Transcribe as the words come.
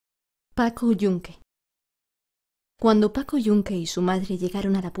Paco Yunque. Cuando Paco Yunque y su madre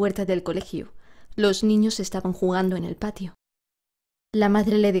llegaron a la puerta del colegio, los niños estaban jugando en el patio. La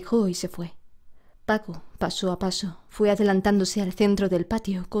madre le dejó y se fue. Paco, paso a paso, fue adelantándose al centro del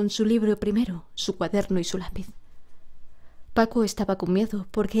patio con su libro primero, su cuaderno y su lápiz. Paco estaba con miedo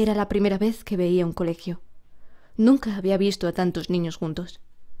porque era la primera vez que veía un colegio. Nunca había visto a tantos niños juntos.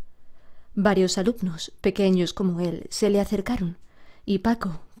 Varios alumnos, pequeños como él, se le acercaron y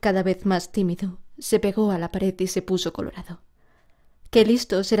Paco, cada vez más tímido, se pegó a la pared y se puso colorado. ¡Qué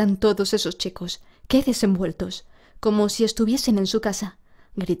listos eran todos esos chicos! ¡Qué desenvueltos! Como si estuviesen en su casa.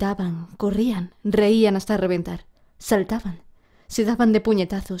 Gritaban, corrían, reían hasta reventar, saltaban, se daban de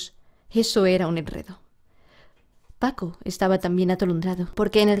puñetazos. Eso era un enredo. Paco estaba también atolondrado,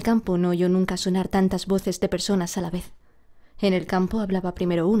 porque en el campo no oyó nunca sonar tantas voces de personas a la vez. En el campo hablaba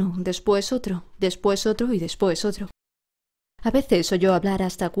primero uno, después otro y después otro. A veces oyó hablar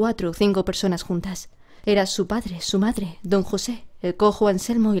hasta 4 o 5 personas juntas. Era su padre, su madre, don José, el cojo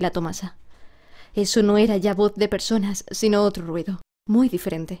Anselmo y la Tomasa. Eso no era ya voz de personas, sino otro ruido, muy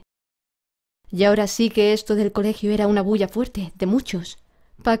diferente. Y ahora sí que esto del colegio era una bulla fuerte, de muchos.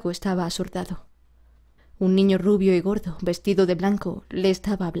 Paco estaba asordado. Un niño rubio y gordo, vestido de blanco, le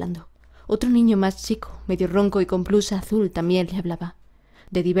estaba hablando. Otro niño más chico, medio ronco y con blusa azul, también le hablaba.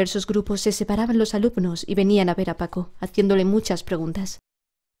 De diversos grupos se separaban los alumnos y venían a ver a Paco, haciéndole muchas preguntas.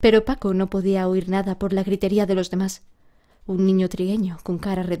 Pero Paco no podía oír nada por la gritería de los demás. Un niño trigueño, con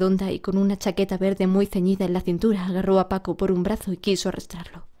cara redonda y con una chaqueta verde muy ceñida en la cintura, agarró a Paco por un brazo y quiso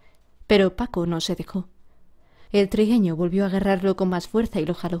arrastrarlo. Pero Paco no se dejó. El trigueño volvió a agarrarlo con más fuerza y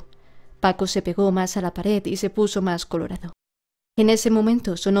lo jaló. Paco se pegó más a la pared y se puso más colorado. En ese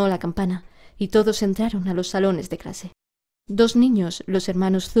momento sonó la campana y todos entraron a los salones de clase. 2 niños, los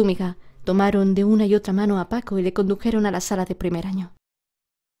hermanos Zúñiga, tomaron de una y otra mano a Paco y le condujeron a la sala de primer año.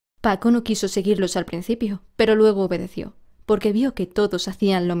 Paco no quiso seguirlos al principio, pero luego obedeció, porque vio que todos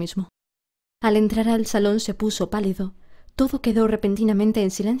hacían lo mismo. Al entrar al salón se puso pálido. Todo quedó repentinamente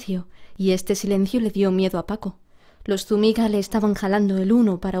en silencio, y este silencio le dio miedo a Paco. Los Zúñiga le estaban jalando el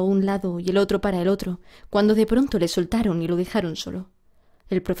uno para un lado y el otro para el otro, cuando de pronto le soltaron y lo dejaron solo.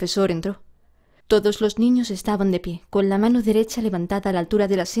 El profesor entró. Todos los niños estaban de pie, con la mano derecha levantada a la altura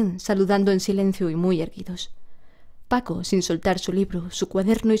de la sien, saludando en silencio y muy erguidos. Paco, sin soltar su libro, su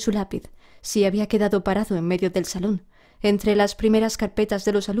cuaderno y su lápiz, se había quedado parado en medio del salón, entre las primeras carpetas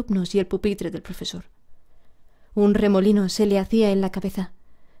de los alumnos y el pupitre del profesor. Un remolino se le hacía en la cabeza.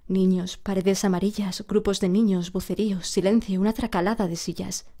 Niños, paredes amarillas, grupos de niños, voceríos, silencio, una tracalada de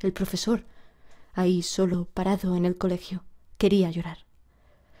sillas, el profesor. Ahí solo, parado en el colegio. Quería llorar.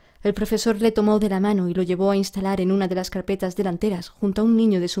 El profesor le tomó de la mano y lo llevó a instalar en una de las carpetas delanteras junto a un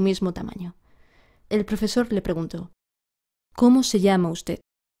niño de su mismo tamaño. El profesor le preguntó: «¿Cómo se llama usted?»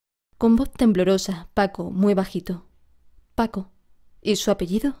 Con voz temblorosa, Paco, muy bajito: «Paco». «¿Y su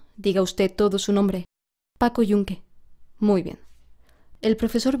apellido? Diga usted todo su nombre». «Paco Yunque». «Muy bien». El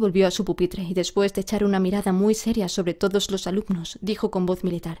profesor volvió a su pupitre y después de echar una mirada muy seria sobre todos los alumnos, dijo con voz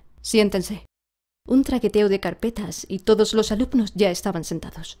militar: «Siéntense». Un traqueteo de carpetas y todos los alumnos ya estaban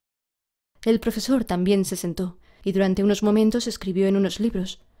sentados. El profesor también se sentó y durante unos momentos escribió en unos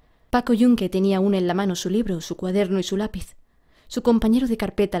libros. Paco Yunque tenía aún en la mano su libro, su cuaderno y su lápiz. Su compañero de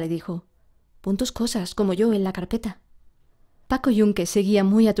carpeta le dijo: «Pon tus cosas, como yo, en la carpeta». Paco Yunque seguía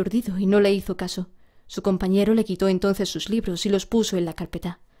muy aturdido y no le hizo caso. Su compañero le quitó entonces sus libros y los puso en la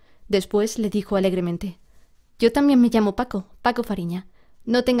carpeta. Después le dijo alegremente: «Yo también me llamo Paco, Paco Fariña.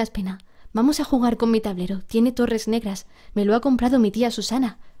 No tengas pena. Vamos a jugar con mi tablero. Tiene torres negras. Me lo ha comprado mi tía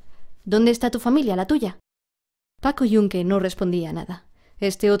Susana. ¿Dónde está tu familia, la tuya?» Paco Yunque no respondía nada.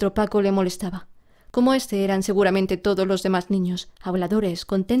 Este otro Paco le molestaba. Como este eran seguramente todos los demás niños, habladores,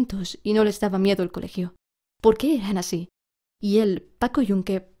 contentos, y no les daba miedo el colegio. ¿Por qué eran así? Y él, Paco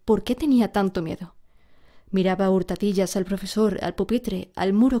Yunque, ¿por qué tenía tanto miedo? Miraba a hurtadillas al profesor, al pupitre,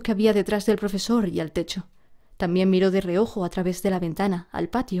 al muro que había detrás del profesor y al techo. También miró de reojo a través de la ventana, al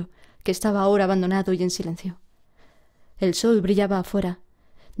patio, que estaba ahora abandonado y en silencio. El sol brillaba afuera.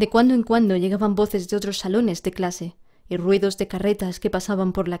 De cuando en cuando llegaban voces de otros salones de clase y ruidos de carretas que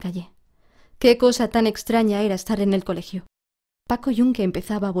pasaban por la calle. Qué cosa tan extraña era estar en el colegio. Paco Yunque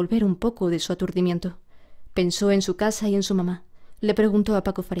empezaba a volver un poco de su aturdimiento. Pensó en su casa y en su mamá. Le preguntó a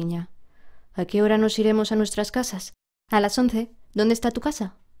Paco Fariña: «¿A qué hora nos iremos a nuestras casas?» «A las 11. ¿Dónde está tu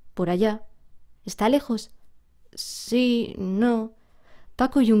casa?» «Por allá». «¿Está lejos?» «Sí, no».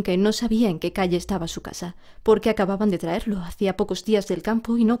 Paco Yunque no sabía en qué calle estaba su casa, porque acababan de traerlo hacía pocos días del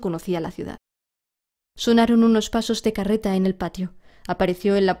campo y no conocía la ciudad. Sonaron unos pasos de carreta en el patio.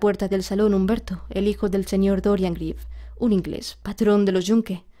 Apareció en la puerta del salón Humberto, el hijo del señor Grieve, un inglés, patrón de los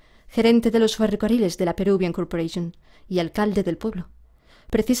Yunque. gerente de los ferrocarriles de la Peruvian Corporation y alcalde del pueblo.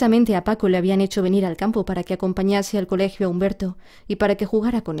 Precisamente a Paco le habían hecho venir al campo para que acompañase al colegio a Humberto y para que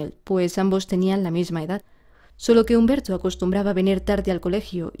jugara con él, pues ambos tenían la misma edad. Solo que Humberto acostumbraba venir tarde al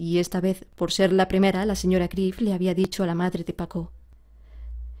colegio y esta vez, por ser la primera, la señora Grieve le había dicho a la madre de Paco: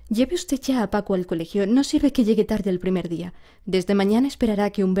 «Lleve usted ya a Paco al colegio, no sirve que llegue tarde el primer día. Desde mañana esperará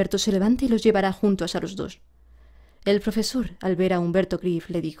que Humberto se levante y los llevará juntos a los dos». El profesor, al ver a Humberto Grieve,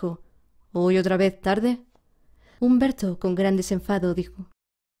 le dijo: «¿Hoy otra vez tarde?» Humberto, con gran desenfado, dijo: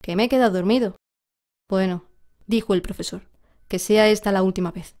 «Que me he quedado dormido». «Bueno», dijo el profesor, «que sea esta la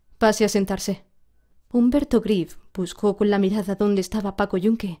última vez. Pase a sentarse». Humberto Grieve buscó con la mirada dónde estaba Paco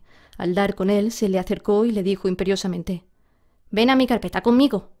Yunque. Al dar con él, se le acercó y le dijo imperiosamente: «Ven a mi carpeta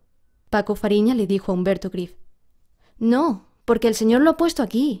conmigo». Paco Fariña le dijo a Humberto Grieve: «No, porque el señor lo ha puesto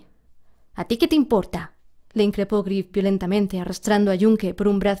aquí». «¿A ti qué te importa?», le increpó Grieve violentamente, arrastrando a Yunque por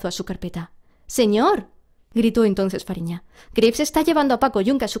un brazo a su carpeta. «¡Señor!», gritó entonces Fariña, «Grieve se está llevando a Paco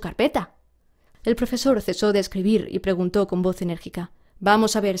Yunque a su carpeta». El profesor cesó de escribir y preguntó con voz enérgica: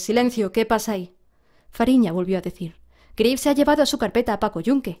 «Vamos a ver, silencio, ¿qué pasa ahí?». Fariña volvió a decir: «Grieve se ha llevado a su carpeta a Paco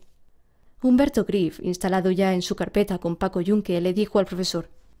Yunque». Humberto Grieve, instalado ya en su carpeta con Paco Yunque, le dijo al profesor: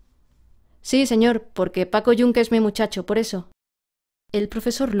 «Sí, señor, porque Paco Yunque es mi muchacho, por eso». El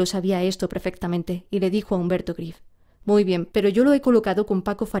profesor lo sabía esto perfectamente y le dijo a Humberto Grieve: «Muy bien, pero yo lo he colocado con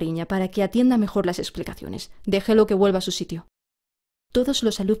Paco Fariña para que atienda mejor las explicaciones. Déjelo que vuelva a su sitio». Todos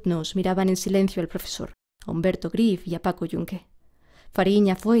los alumnos miraban en silencio al profesor, a Humberto Grieve y a Paco Yunque.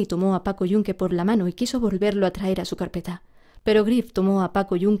 Fariña fue y tomó a Paco Yunque por la mano y quiso volverlo a traer a su carpeta, pero Grieve tomó a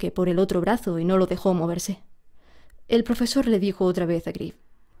Paco Yunque por el otro brazo y no lo dejó moverse. El profesor le dijo otra vez a Grieve: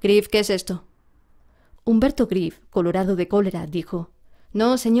 «Grieve, ¿qué es esto?». Humberto Grieve, colorado de cólera, dijo: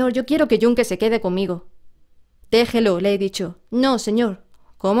 «No, señor, yo quiero que Yunque se quede conmigo». «Déjelo, le he dicho». «No, señor».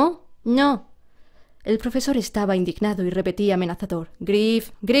 «¿Cómo? No». El profesor estaba indignado y repetía amenazador: «Grieve,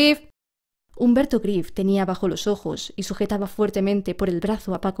 Grieve». Humberto Grieve tenía bajo los ojos y sujetaba fuertemente por el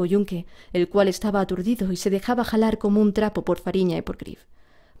brazo a Paco Yunque, el cual estaba aturdido y se dejaba jalar como un trapo por Fariña y por Grieve.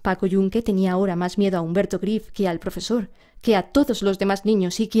 Paco Yunque tenía ahora más miedo a Humberto Grieve que al profesor, que a todos los demás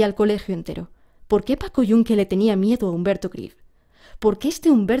niños y que al colegio entero. ¿Por qué Paco Yunque le tenía miedo a Humberto Grieve? ¿Por qué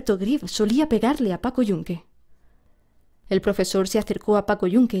este Humberto Grieve solía pegarle a Paco Yunque? El profesor se acercó a Paco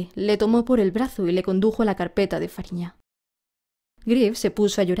Yunque, le tomó por el brazo y le condujo a la carpeta de Fariña. Grieve se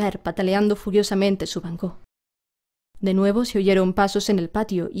puso a llorar, pataleando furiosamente su banco. De nuevo se oyeron pasos en el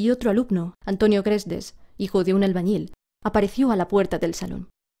patio y otro alumno, Antonio Gresdes, hijo de un albañil, apareció a la puerta del salón.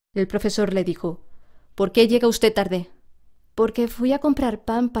 El profesor le dijo: «¿Por qué llega usted tarde?». «Porque fui a comprar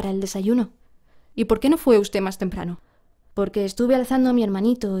pan para el desayuno». «¿Y por qué no fue usted más temprano?». «Porque estuve alzando a mi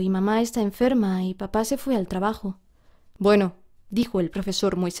hermanito y mamá está enferma y papá se fue al trabajo». «Bueno», dijo el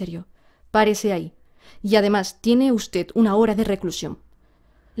profesor muy serio, «párese ahí. Y además tiene usted una hora de reclusión».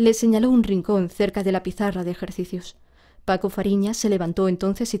 Le señaló un rincón cerca de la pizarra de ejercicios. Paco Fariña se levantó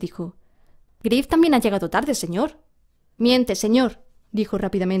entonces y dijo: «Grieve también ha llegado tarde, señor». «Miente, señor», dijo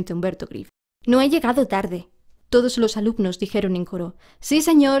rápidamente Humberto Grieve. «No he llegado tarde». Todos los alumnos dijeron en coro: sí,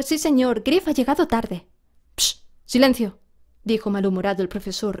 señor, Grieve ha llegado tarde». «Psh, silencio», dijo malhumorado el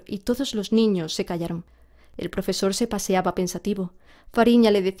profesor, y todos los niños se callaron. El profesor se paseaba pensativo. Fariña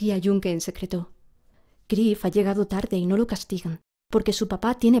le decía a Yunque en secreto: «Grieve ha llegado tarde y no lo castigan, porque su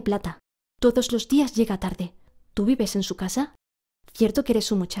papá tiene plata. Todos los días llega tarde. ¿Tú vives en su casa? ¿Cierto que eres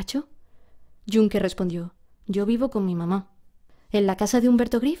su muchacho?». Yunque respondió: «Yo vivo con mi mamá». «¿En la casa de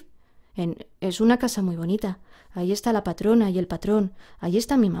Humberto Grieve?». Es una casa muy bonita. Ahí está la patrona y el patrón. Ahí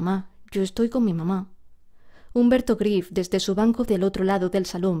está mi mamá. Yo estoy con mi mamá». Humberto Grieve, desde su banco del otro lado del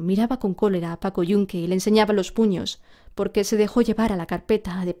salón, miraba con cólera a Paco Yunque y le enseñaba los puños, porque se dejó llevar a la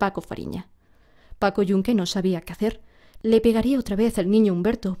carpeta de Paco Fariña. Paco Yunque no sabía qué hacer. Le pegaría otra vez al niño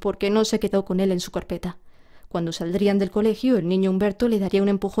Humberto, porque no se quedó con él en su carpeta. Cuando saldrían del colegio, el niño Humberto le daría un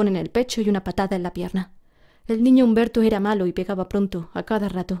empujón en el pecho y una patada en la pierna. El niño Humberto era malo y pegaba pronto, a cada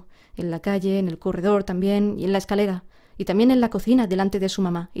rato, en la calle, en el corredor también, y en la escalera, y también en la cocina delante de su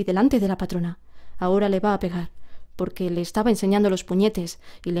mamá y delante de la patrona. Ahora le va a pegar, porque le estaba enseñando los puñetes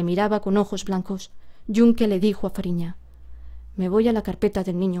y le miraba con ojos blancos. Yunque le dijo a Fariña: «Me voy a la carpeta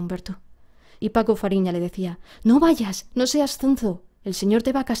del niño Humberto». Y Paco Fariña le decía: «No vayas, no seas zonzo, el señor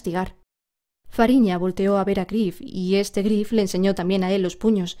te va a castigar». Fariña volteó a ver a Grieve, y este Grieve le enseñó también a él los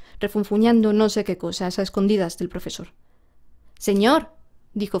puños, refunfuñando no sé qué cosas a escondidas del profesor. «Señor»,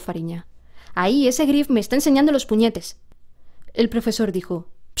 dijo Fariña, «ahí ese Grieve me está enseñando los puñetes». El profesor dijo: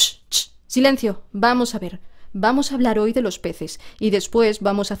 «Psh, silencio, vamos a ver. Vamos a hablar hoy de los peces, y después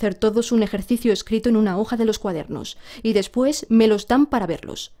vamos a hacer todos un ejercicio escrito en una hoja de los cuadernos, y después me los dan para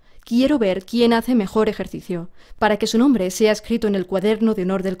verlos. Quiero ver quién hace mejor ejercicio, para que su nombre sea escrito en el cuaderno de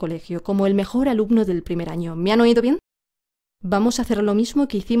honor del colegio, como el mejor alumno del primer año. ¿Me han oído bien? Vamos a hacer lo mismo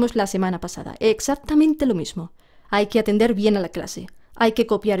que hicimos la semana pasada, exactamente lo mismo. Hay que atender bien a la clase. Hay que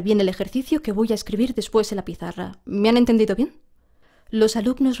copiar bien el ejercicio que voy a escribir después en la pizarra. ¿Me han entendido bien? Los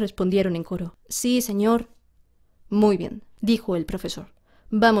alumnos respondieron en coro. Sí, señor. Muy bien, dijo el profesor.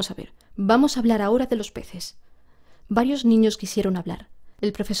 Vamos a ver, vamos a hablar ahora de los peces. Varios niños quisieron hablar.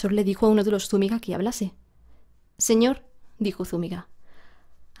 El profesor le dijo a uno de los Zúñiga que hablase. Señor, dijo Zúñiga,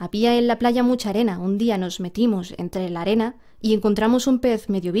 había en la playa mucha arena. Un día nos metimos entre la arena y encontramos un pez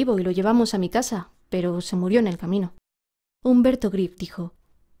medio vivo y lo llevamos a mi casa, pero se murió en el camino. Humberto Grieve dijo,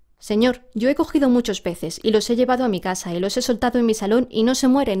 Señor, yo he cogido muchos peces y los he llevado a mi casa y los he soltado en mi salón y no se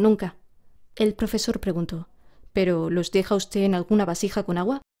mueren nunca. El profesor preguntó, ¿pero los deja usted en alguna vasija con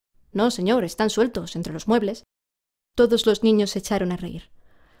agua? No, señor, están sueltos entre los muebles. Todos los niños se echaron a reír.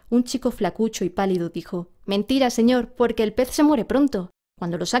 Un chico flacucho y pálido dijo, Mentira, señor, porque el pez se muere pronto,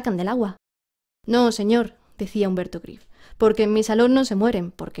 cuando lo sacan del agua. No, señor, decía Humberto Grieve, porque en mi salón no se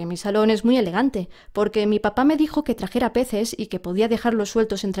mueren, porque mi salón es muy elegante, porque mi papá me dijo que trajera peces y que podía dejarlos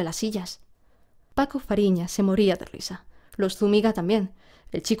sueltos entre las sillas. Paco Fariña se moría de risa. Los Zúñiga también.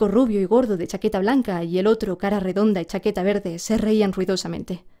 El chico rubio y gordo de chaqueta blanca y el otro cara redonda y chaqueta verde se reían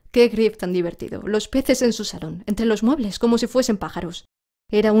ruidosamente. ¡Qué Grieve tan divertido! Los peces en su salón, entre los muebles, como si fuesen pájaros.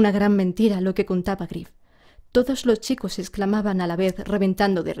 Era una gran mentira lo que contaba Grieve. Todos los chicos exclamaban a la vez,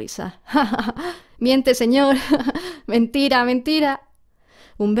 reventando de risa. ¡Ja, ja, ja! ¡Miente, señor! ¡Mentira, mentira!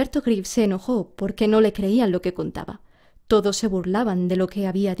 Humberto Grieve se enojó porque no le creían lo que contaba. Todos se burlaban de lo que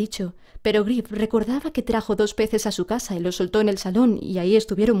había dicho, pero Grieve recordaba que trajo 2 peces a su casa y los soltó en el salón y ahí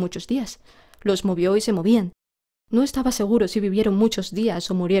estuvieron muchos días. Los movió y se movían. No estaba seguro si vivieron muchos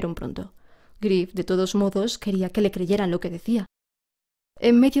días o murieron pronto. Grieve, de todos modos, quería que le creyeran lo que decía.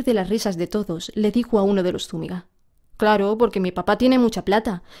 En medio de las risas de todos, le dijo a uno de los Zúñiga, Claro, porque mi papá tiene mucha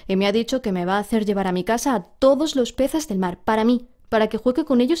plata y me ha dicho que me va a hacer llevar a mi casa a todos los peces del mar, para mí, para que juegue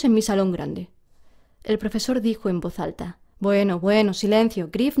con ellos en mi salón grande. El profesor dijo en voz alta, Bueno, silencio,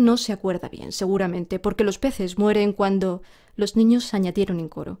 Grieve no se acuerda bien, seguramente, porque los peces mueren cuando... Los niños añadieron en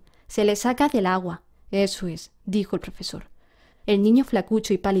coro, Se les saca del agua. Eso es, dijo el profesor. El niño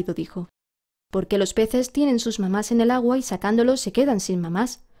flacucho y pálido dijo, Porque los peces tienen sus mamás en el agua y sacándolos se quedan sin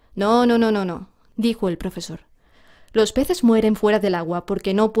mamás. No, dijo el profesor. Los peces mueren fuera del agua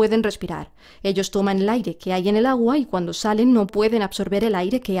porque no pueden respirar. Ellos toman el aire que hay en el agua y cuando salen no pueden absorber el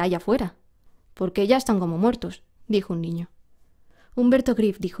aire que hay afuera. Porque ya están como muertos, dijo un niño. Humberto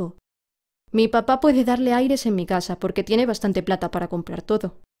Grieve dijo, Mi papá puede darle aires en mi casa porque tiene bastante plata para comprar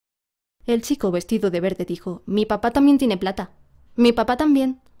todo. El chico vestido de verde dijo, Mi papá también tiene plata. Mi papá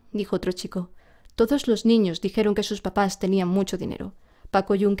también, dijo otro chico. Todos los niños dijeron que sus papás tenían mucho dinero.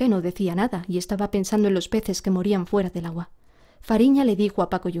 Paco Yunque no decía nada y estaba pensando en los peces que morían fuera del agua. Fariña le dijo a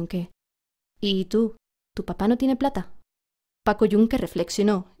Paco Yunque, ¿Y tú? ¿Tu papá no tiene plata? Paco Yunque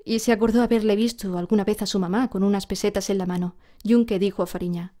reflexionó y se acordó haberle visto alguna vez a su mamá con unas pesetas en la mano. Yunque dijo a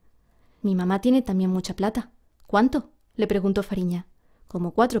Fariña, Mi mamá tiene también mucha plata. ¿Cuánto? Le preguntó Fariña.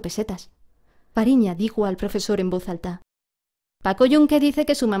 Como 4 pesetas. Fariña dijo al profesor en voz alta, Paco Yunque dice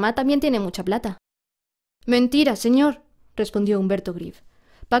que su mamá también tiene mucha plata. Mentira, señor, respondió Humberto Grieve.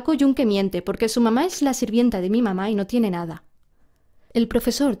 Paco Yunque miente porque su mamá es la sirvienta de mi mamá y no tiene nada. El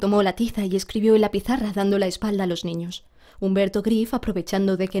profesor tomó la tiza y escribió en la pizarra dando la espalda a los niños. Humberto Grieve,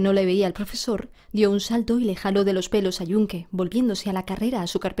 aprovechando de que no le veía al profesor, dio un salto y le jaló de los pelos a Yunque, volviéndose a la carrera a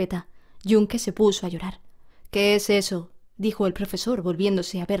su carpeta. Yunque se puso a llorar. ¿Qué es eso? Dijo el profesor,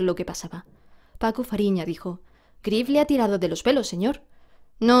 volviéndose a ver lo que pasaba. Paco Fariña dijo, Grieve le ha tirado de los pelos, señor.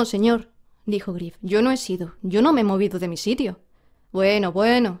 No, señor, dijo Grieve, yo no he sido, yo no me he movido de mi sitio.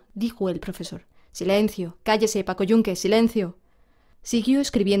 Bueno, dijo el profesor. Silencio, cállese, Paco Yunque, silencio. Siguió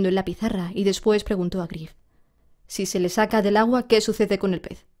escribiendo en la pizarra y después preguntó a Grieve, Si se le saca del agua, ¿qué sucede con el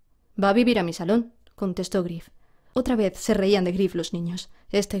pez? Va a vivir a mi salón, contestó Grieve. Otra vez se reían de Grieve los niños.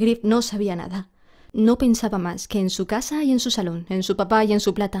 Grieve no sabía nada. No pensaba más que en su casa y en su salón, en su papá y en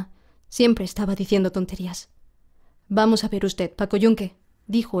su plata. Siempre estaba diciendo tonterías. Vamos a ver usted, Paco Yunque,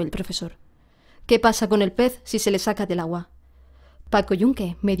 dijo el profesor. ¿Qué pasa con el pez si se le saca del agua? Paco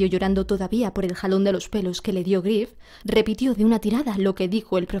Yunque, medio llorando todavía por el jalón de los pelos que le dio Grieve, repitió de una tirada lo que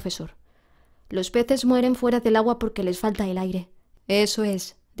dijo el profesor. Los peces mueren fuera del agua porque les falta el aire. Eso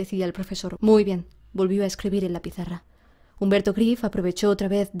es, decía el profesor. Muy bien, volvió a escribir en la pizarra. Humberto Grieve aprovechó otra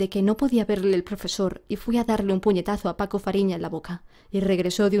vez de que no podía verle el profesor y fue a darle un puñetazo a Paco Fariña en la boca, y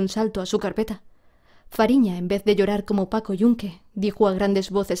regresó de un salto a su carpeta. Fariña, en vez de llorar como Paco Yunque, dijo a grandes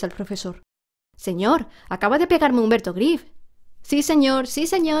voces al profesor, «Señor, acaba de pegarme Humberto Grieve». sí, señor,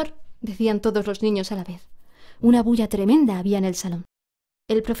 decían todos los niños a la vez. Una bulla tremenda había en el salón.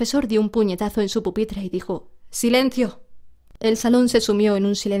 El profesor dio un puñetazo en su pupitre y dijo: «¡Silencio!». El salón se sumió en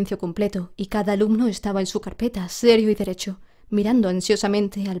un silencio completo y cada alumno estaba en su carpeta, serio y derecho, mirando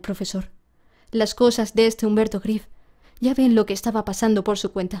ansiosamente al profesor. Las cosas de este Humberto Grieve. Ya ven lo que estaba pasando por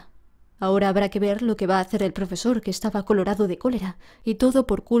su cuenta. Ahora habrá que ver lo que va a hacer el profesor, que estaba colorado de cólera, y todo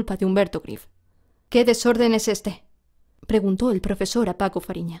por culpa de Humberto Grieve. «¿Qué desorden es este?», preguntó el profesor a Paco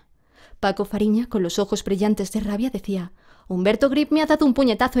Fariña. Paco Fariña, con los ojos brillantes de rabia, decía: «Humberto Grieve me ha dado un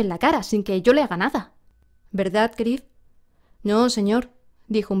puñetazo en la cara sin que yo le haga nada». «¿Verdad, Grieve?». «No, señor»,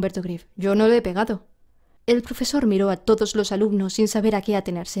 dijo Humberto Grieve, «yo no le he pegado». El profesor miró a todos los alumnos sin saber a qué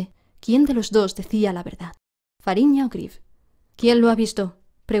atenerse. ¿Quién de los dos decía la verdad? ¿Fariña o Grieve? «¿Quién lo ha visto?»,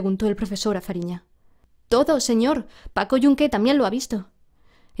 preguntó el profesor a Fariña. «Todo, señor. Paco Yunque también lo ha visto».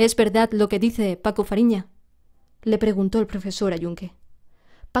 «¿Es verdad lo que dice Paco Fariña?», le preguntó el profesor a Yunque.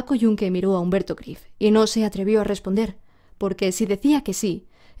 Paco Yunque miró a Humberto Grieve y no se atrevió a responder, porque si decía que sí,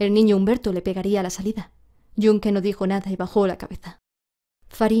 el niño Humberto le pegaría a la salida. Yunque no dijo nada y bajó la cabeza.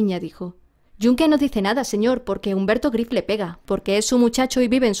 Fariña dijo: «Yunque no dice nada, señor, porque Humberto Grieve le pega, porque es su muchacho y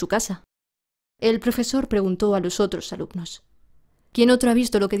vive en su casa». El profesor preguntó a los otros alumnos: «¿Quién otro ha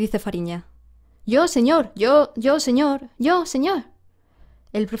visto lo que dice Fariña?». «Yo, señor, yo, señor, yo, señor».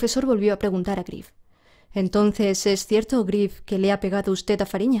 El profesor volvió a preguntar a Grieve: «Entonces, ¿es cierto, Grieve, que le ha pegado usted a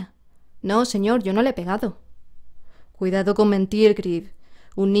Fariña?». «No, señor, yo no le he pegado». «Cuidado con mentir, Grieve.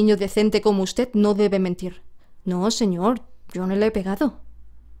 Un niño decente como usted no debe mentir». «No, señor, yo no le he pegado».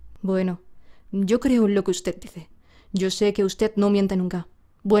 «Bueno, yo creo en lo que usted dice. Yo sé que usted no miente nunca.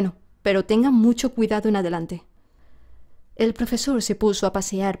 Bueno, pero tenga mucho cuidado en adelante». El profesor se puso a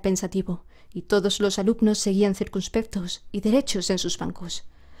pasear pensativo, y todos los alumnos seguían circunspectos y derechos en sus bancos.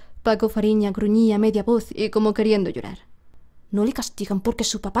 Paco Fariña gruñía a media voz y como queriendo llorar. «No le castigan porque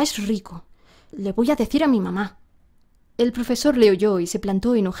su papá es rico. Le voy a decir a mi mamá». El profesor le oyó y se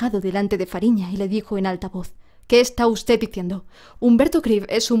plantó enojado delante de Fariña y le dijo en alta voz: «¿Qué está usted diciendo? Humberto Grieve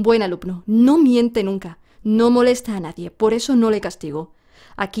es un buen alumno, no miente nunca, no molesta a nadie, por eso no le castigo.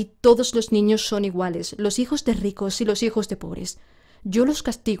 Aquí todos los niños son iguales, los hijos de ricos y los hijos de pobres. Yo los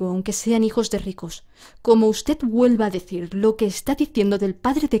castigo aunque sean hijos de ricos. Como usted vuelva a decir lo que está diciendo del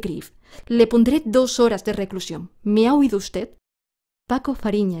padre de Grieve, le pondré 2 horas de reclusión. ¿Me ha oído usted?». Paco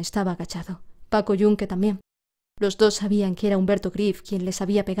Fariña estaba agachado, Paco Yunque también. Los dos sabían que era Humberto Grieve quien les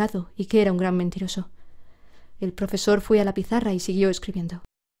había pegado y que era un gran mentiroso. El profesor fue a la pizarra y siguió escribiendo.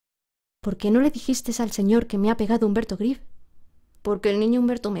 «¿Por qué no le dijiste al señor que me ha pegado Humberto Grieve?». «Porque el niño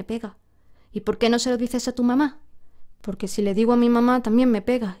Humberto me pega». «¿Y por qué no se lo dices a tu mamá?». «Porque si le digo a mi mamá también me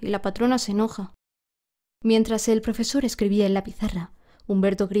pega y la patrona se enoja». Mientras el profesor escribía en la pizarra,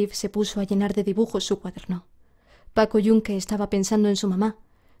 Humberto Grieve se puso a llenar de dibujos su cuaderno. Paco Yunque estaba pensando en su mamá.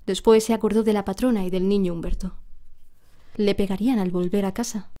 Después se acordó de la patrona y del niño Humberto. ¿Le pegarían al volver a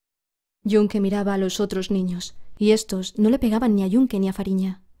casa? Yunque miraba a los otros niños, y estos no le pegaban ni a Yunque ni a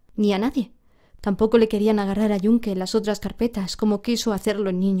Fariña, ni a nadie. Tampoco le querían agarrar a Yunque en las otras carpetas, como quiso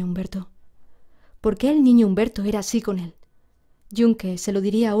hacerlo el niño Humberto. ¿Por qué el niño Humberto era así con él? Yunque se lo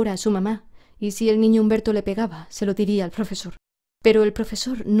diría ahora a su mamá, y si el niño Humberto le pegaba, se lo diría al profesor. Pero el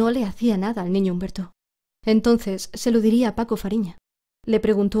profesor no le hacía nada al niño Humberto. Entonces se lo diría a Paco Fariña. Le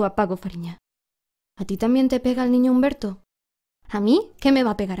preguntó a Paco Fariña: «¿A ti también te pega el niño Humberto?». «¿A mí? ¿Qué me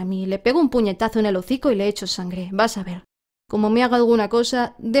va a pegar a mí? Le pego un puñetazo en el hocico y le echo sangre. Vas a ver. Como me haga alguna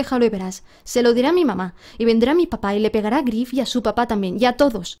cosa, déjalo y verás. Se lo dirá a mi mamá, y vendrá mi papá y le pegará a Grieve y a su papá también, y a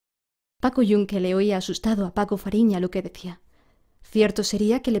todos». Paco Yunque le oía asustado a Paco Fariña lo que decía. Cierto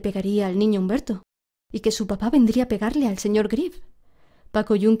sería que le pegaría al niño Humberto, y que su papá vendría a pegarle al señor Grieve.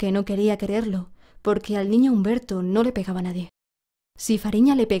 Paco Yunque no quería creerlo, porque al niño Humberto no le pegaba nadie. Si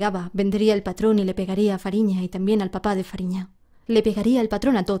Fariña le pegaba, vendría el patrón y le pegaría a Fariña y también al papá de Fariña. Le pegaría el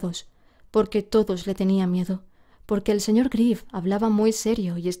patrón a todos, porque todos le tenían miedo, porque el señor Grieve hablaba muy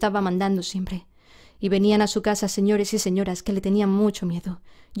serio y estaba mandando siempre. Y venían a su casa señores y señoras que le tenían mucho miedo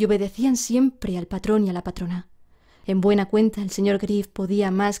y obedecían siempre al patrón y a la patrona. En buena cuenta, el señor Grieve podía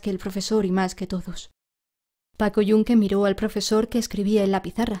más que el profesor y más que todos. Paco Yunque miró al profesor que escribía en la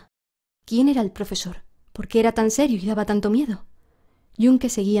pizarra. ¿Quién era el profesor? ¿Por qué era tan serio y daba tanto miedo? Yunque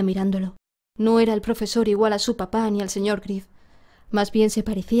seguía mirándolo. No era el profesor igual a su papá ni al señor Grieve. Más bien se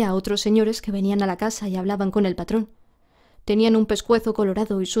parecía a otros señores que venían a la casa y hablaban con el patrón. Tenían un pescuezo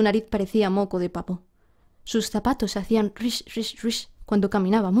colorado y su nariz parecía moco de pavo. Sus zapatos hacían rish, rish, rish cuando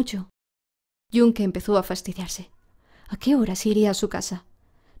caminaba mucho. Yunque empezó a fastidiarse. ¿A qué horas iría a su casa?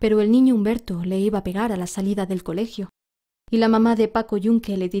 Pero el niño Humberto le iba a pegar a la salida del colegio. Y la mamá de Paco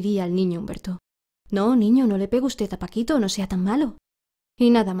Yunque le diría al niño Humberto: No, niño, no le pegue usted a Paquito, no sea tan malo. Y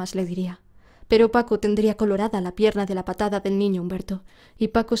nada más le diría. Pero Paco tendría colorada la pierna de la patada del niño Humberto, y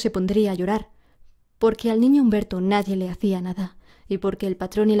Paco se pondría a llorar, porque al niño Humberto nadie le hacía nada, y porque el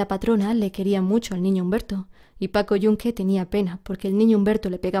patrón y la patrona le querían mucho al niño Humberto, y Paco Yunque tenía pena porque el niño Humberto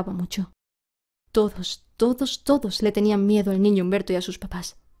le pegaba mucho. Todos, todos, todos le tenían miedo al niño Humberto y a sus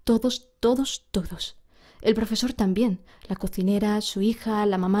papás. Todos, todos, todos. El profesor también, la cocinera, su hija,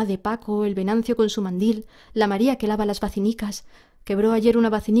 la mamá de Paco, el Venancio con su mandil, la María que lava las vacinicas. Quebró ayer una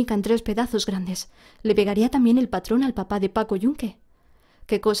vacinica en 3 pedazos grandes. ¿Le pegaría también el patrón al papá de Paco Yunque?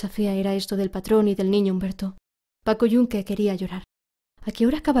 Qué cosa fea era esto del patrón y del niño Humberto. Paco Yunque quería llorar. ¿A qué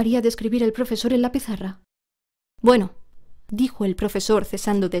hora acabaría de escribir el profesor en la pizarra? Bueno, dijo el profesor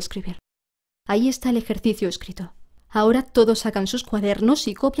cesando de escribir. Ahí está el ejercicio escrito. Ahora todos sacan sus cuadernos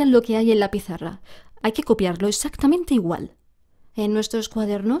y copian lo que hay en la pizarra. Hay que copiarlo exactamente igual. ¿En nuestros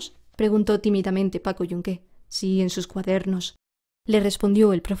cuadernos? Preguntó tímidamente Paco Yunque. Sí, en sus cuadernos, le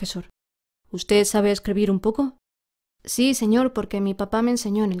respondió el profesor. ¿Usted sabe escribir un poco? Sí, señor, porque mi papá me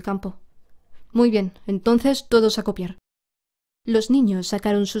enseñó en el campo. Muy bien, entonces todos a copiar. Los niños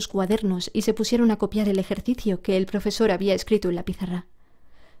sacaron sus cuadernos y se pusieron a copiar el ejercicio que el profesor había escrito en la pizarra.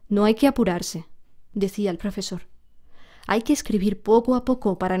 No hay que apurarse, decía el profesor. Hay que escribir poco a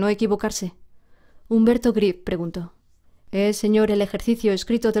poco para no equivocarse. Humberto Grieve preguntó. ¿Es, señor, el ejercicio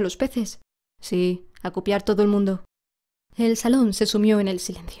escrito de los peces? Sí, a copiar todo el mundo. El salón se sumió en el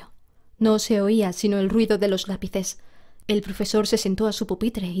silencio. No se oía sino el ruido de los lápices. El profesor se sentó a su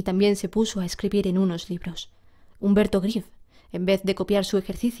pupitre y también se puso a escribir en unos libros. Humberto Grieve, en vez de copiar su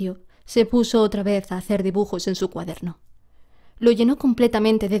ejercicio, se puso otra vez a hacer dibujos en su cuaderno. Lo llenó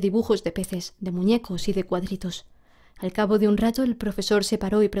completamente de dibujos de peces, de muñecos y de cuadritos. Al cabo de un rato el profesor se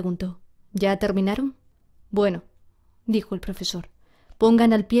paró y preguntó. ¿Ya terminaron? Bueno, dijo el profesor,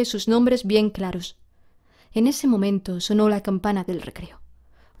 pongan al pie sus nombres bien claros. En ese momento sonó la campana del recreo.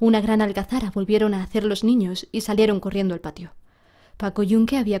 Una gran algazara volvieron a hacer los niños y salieron corriendo al patio. Paco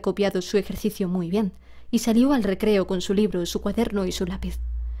Yunque había copiado su ejercicio muy bien y salió al recreo con su libro, su cuaderno y su lápiz.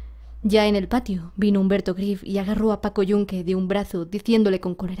 Ya en el patio vino Humberto Grieve y agarró a Paco Yunque de un brazo diciéndole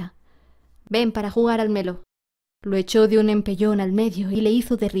con cólera. «Ven para jugar al melo». Lo echó de un empellón al medio y le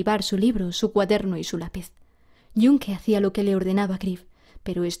hizo derribar su libro, su cuaderno y su lápiz. Yunque hacía lo que le ordenaba Grieve,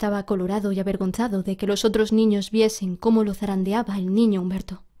 pero estaba colorado y avergonzado de que los otros niños viesen cómo lo zarandeaba el niño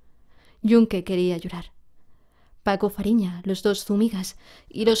Humberto. Yunque quería llorar. Paco Fariña, los 2 Zúñigas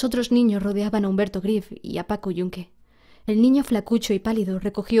y los otros niños rodeaban a Humberto Grieve y a Paco Yunque. El niño flacucho y pálido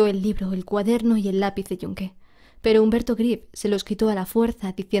recogió el libro, el cuaderno y el lápiz de Yunque, pero Humberto Grieve se los quitó a la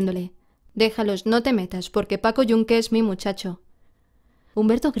fuerza diciéndole «Déjalos, no te metas, porque Paco Yunque es mi muchacho».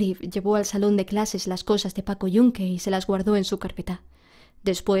 Humberto Grieve llevó al salón de clases las cosas de Paco Yunque y se las guardó en su carpeta.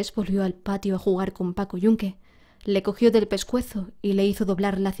 Después volvió al patio a jugar con Paco Yunque. Le cogió del pescuezo y le hizo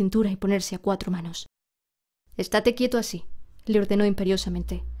doblar la cintura y ponerse a 4 manos. «Estate quieto así», le ordenó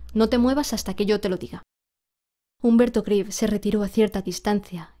imperiosamente. «No te muevas hasta que yo te lo diga». Humberto Grieve se retiró a cierta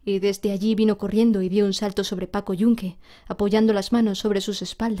distancia y desde allí vino corriendo y dio un salto sobre Paco Yunque, apoyando las manos sobre sus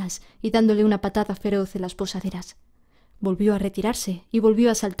espaldas y dándole una patada feroz en las posaderas. Volvió a retirarse y volvió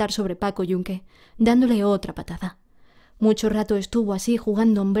a saltar sobre Paco Yunque, dándole otra patada. Mucho rato estuvo así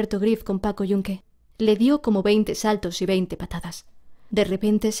jugando Humberto Grieve con Paco Yunque. Le dio como 20 saltos y 20 patadas. De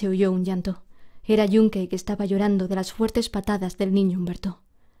repente se oyó un llanto. Era Yunque que estaba llorando de las fuertes patadas del niño Humberto.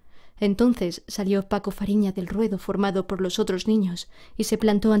 Entonces salió Paco Fariña del ruedo formado por los otros niños y se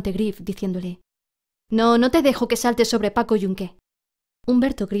plantó ante Grieve diciéndole «No, no te dejo que saltes sobre Paco Yunque».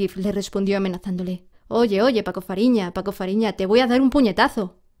 Humberto Grieve le respondió amenazándole «Oye, oye, Paco Fariña, te voy a dar un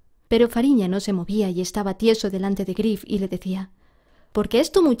puñetazo». Pero Fariña no se movía y estaba tieso delante de Grieve y le decía «Porque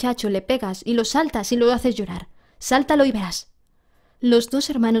es tu muchacho, le pegas y lo saltas y lo haces llorar. Sáltalo y verás». Los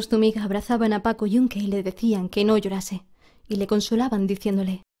 2 hermanos Zúñiga abrazaban a Paco Yunque y le decían que no llorase, y le consolaban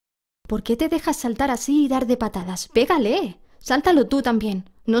diciéndole «¿Por qué te dejas saltar así y dar de patadas? Pégale, sáltalo tú también.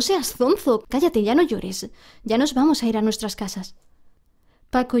 No seas zonzo, cállate, ya no llores. Ya nos vamos a ir a nuestras casas».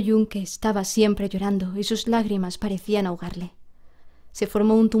 Paco Yunque estaba siempre llorando y sus lágrimas parecían ahogarle. Se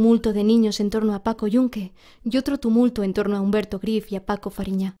formó un tumulto de niños en torno a Paco Yunque y otro tumulto en torno a Humberto Grieve y a Paco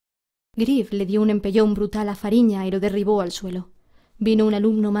Fariña. Grieve le dio un empellón brutal a Fariña y lo derribó al suelo. Vino un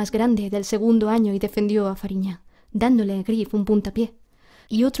alumno más grande del 2.º año y defendió a Fariña, dándole a Grieve un puntapié.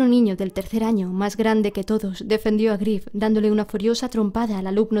 Y otro niño del 3.er año, más grande que todos, defendió a Grieve, dándole una furiosa trompada al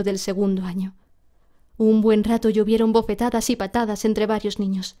alumno del 2.º año. Un buen rato llovieron bofetadas y patadas entre varios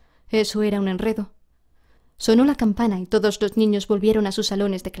niños. Eso era un enredo. Sonó la campana y todos los niños volvieron a sus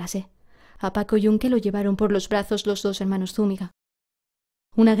salones de clase. A Paco Yunque lo llevaron por los brazos los 2 hermanos Zúñiga.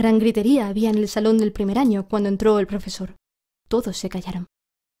 Una gran gritería había en el salón del primer año cuando entró el profesor. Todos se callaron.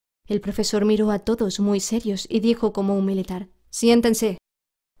 El profesor miró a todos muy serios y dijo como un militar: «Siéntense».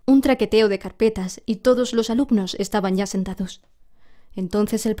 Un traqueteo de carpetas y todos los alumnos estaban ya sentados.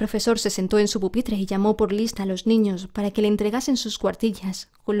 Entonces el profesor se sentó en su pupitre y llamó por lista a los niños para que le entregasen sus cuartillas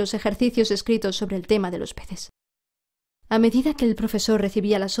con los ejercicios escritos sobre el tema de los peces. A medida que el profesor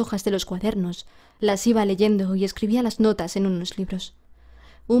recibía las hojas de los cuadernos, las iba leyendo y escribía las notas en unos libros.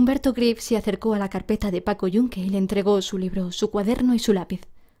 Humberto Grieve se acercó a la carpeta de Paco Yunque y le entregó su libro, su cuaderno y su lápiz.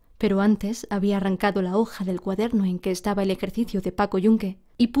 Pero antes había arrancado la hoja del cuaderno en que estaba el ejercicio de Paco Yunque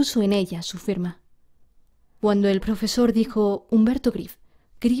y puso en ella su firma. Cuando el profesor dijo Humberto Grieve,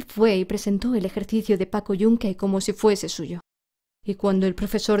 Grieve fue y presentó el ejercicio de Paco Yunque como si fuese suyo. Y cuando el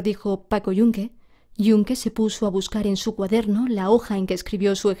profesor dijo Paco Yunque, Yunque se puso a buscar en su cuaderno la hoja en que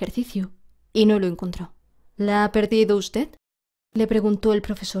escribió su ejercicio y no lo encontró. ¿La ha perdido usted?, le preguntó el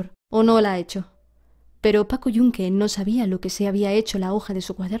profesor, ¿o no la ha hecho? Pero Paco Yunque no sabía lo que se había hecho la hoja de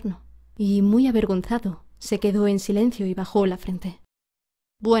su cuaderno, y muy avergonzado, se quedó en silencio y bajó la frente.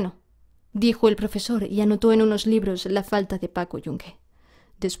 Bueno, dijo el profesor y anotó en unos libros la falta de Paco Yunque.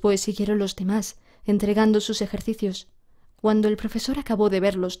 Después siguieron los demás, entregando sus ejercicios. Cuando el profesor acabó de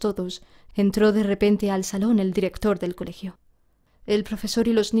verlos todos, entró de repente al salón el director del colegio. El profesor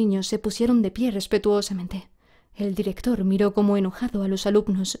y los niños se pusieron de pie respetuosamente. El director miró como enojado a los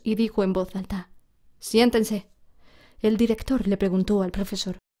alumnos y dijo en voz alta: «Siéntense». El director le preguntó al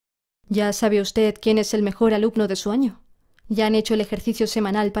profesor: «¿Ya sabe usted quién es el mejor alumno de su año? ¿Ya han hecho el ejercicio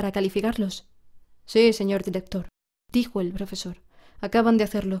semanal para calificarlos?» «Sí, señor director», dijo el profesor. «Acaban de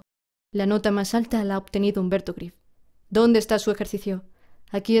hacerlo. La nota más alta la ha obtenido Humberto Grieve». «¿Dónde está su ejercicio?»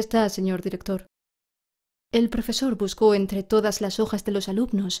 «Aquí está, señor director». El profesor buscó entre todas las hojas de los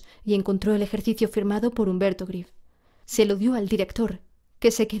alumnos y encontró el ejercicio firmado por Humberto Grieve. Se lo dio al director,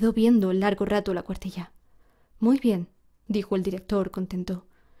 que se quedó viendo largo rato la cuartilla. «Muy bien», dijo el director contento.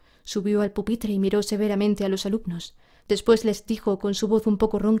 Subió al pupitre y miró severamente a los alumnos. Después les dijo con su voz un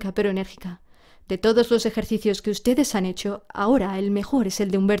poco ronca pero enérgica: «De todos los ejercicios que ustedes han hecho, ahora el mejor es el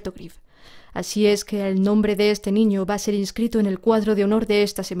de Humberto Grieve. Así es que el nombre de este niño va a ser inscrito en el cuadro de honor de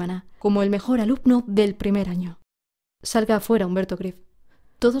esta semana, como el mejor alumno del primer año. Salga afuera, Humberto Grieve».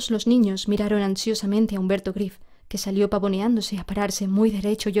 Todos los niños miraron ansiosamente a Humberto Grieve, que salió pavoneándose a pararse muy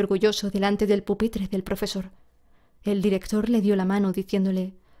derecho y orgulloso delante del pupitre del profesor. El director le dio la mano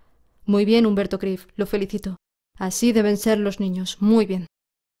diciéndole: «Muy bien, Humberto Grieve, lo felicito. Así deben ser los niños, muy bien».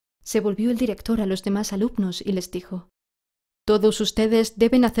 Se volvió el director a los demás alumnos y les dijo: «Todos ustedes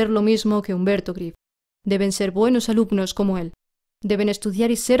deben hacer lo mismo que Humberto Grieve. Deben ser buenos alumnos como él. Deben estudiar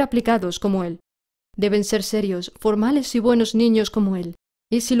y ser aplicados como él. Deben ser serios, formales y buenos niños como él.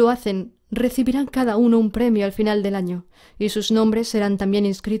 Y si lo hacen, recibirán cada uno un premio al final del año, y sus nombres serán también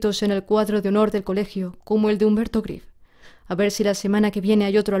inscritos en el cuadro de honor del colegio, como el de Humberto Grieve. A ver si la semana que viene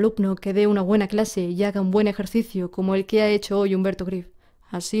hay otro alumno que dé una buena clase y haga un buen ejercicio como el que ha hecho hoy Humberto Grieve.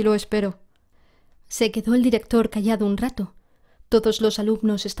 Así lo espero». Se quedó el director callado un rato. Todos los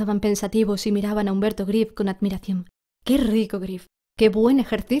alumnos estaban pensativos y miraban a Humberto Grieve con admiración. «¡Qué rico, Grieve! ¡Qué buen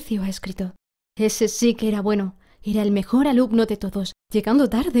ejercicio ha escrito! Ese sí que era bueno. Era el mejor alumno de todos, llegando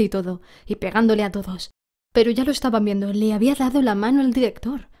tarde y todo, y pegándole a todos». Pero ya lo estaban viendo, le había dado la mano el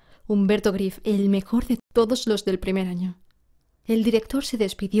director. Humberto Grieve, el mejor de todos los del primer año. El director se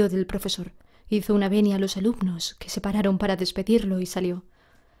despidió del profesor. Hizo una venia a los alumnos, que se pararon para despedirlo y salió.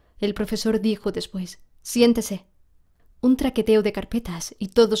 El profesor dijo después: «Siéntese». Un traqueteo de carpetas y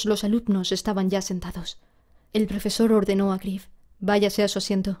todos los alumnos estaban ya sentados. El profesor ordenó a Grieve: «Váyase a su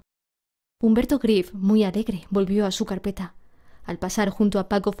asiento». Humberto Grieve, muy alegre, volvió a su carpeta. Al pasar junto a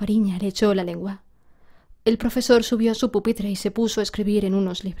Paco Fariña le echó la lengua. El profesor subió a su pupitre y se puso a escribir en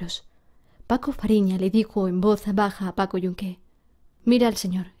unos libros. Paco Fariña le dijo en voz baja a Paco Yunque: «Mira al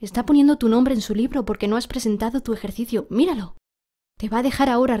señor, está poniendo tu nombre en su libro porque no has presentado tu ejercicio. Míralo. Te va a dejar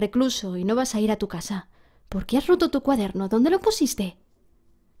ahora recluso y no vas a ir a tu casa. ¿Por qué has roto tu cuaderno? ¿Dónde lo pusiste?».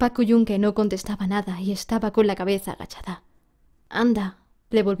 Paco Yunque no contestaba nada y estaba con la cabeza agachada. «Anda»,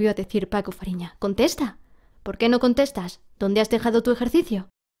 le volvió a decir Paco Fariña, «contesta. ¿Por qué no contestas? ¿Dónde has dejado tu ejercicio?».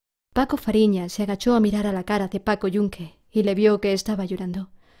 Paco Fariña se agachó a mirar a la cara de Paco Yunque y le vio que estaba llorando.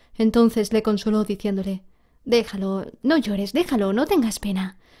 Entonces le consoló diciéndole: «Déjalo, no llores, déjalo, no tengas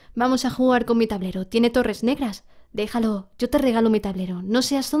pena. Vamos a jugar con mi tablero, tiene torres negras. Déjalo, yo te regalo mi tablero, no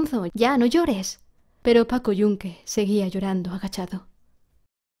seas zonzo, ya, no llores». Pero Paco Yunque seguía llorando agachado.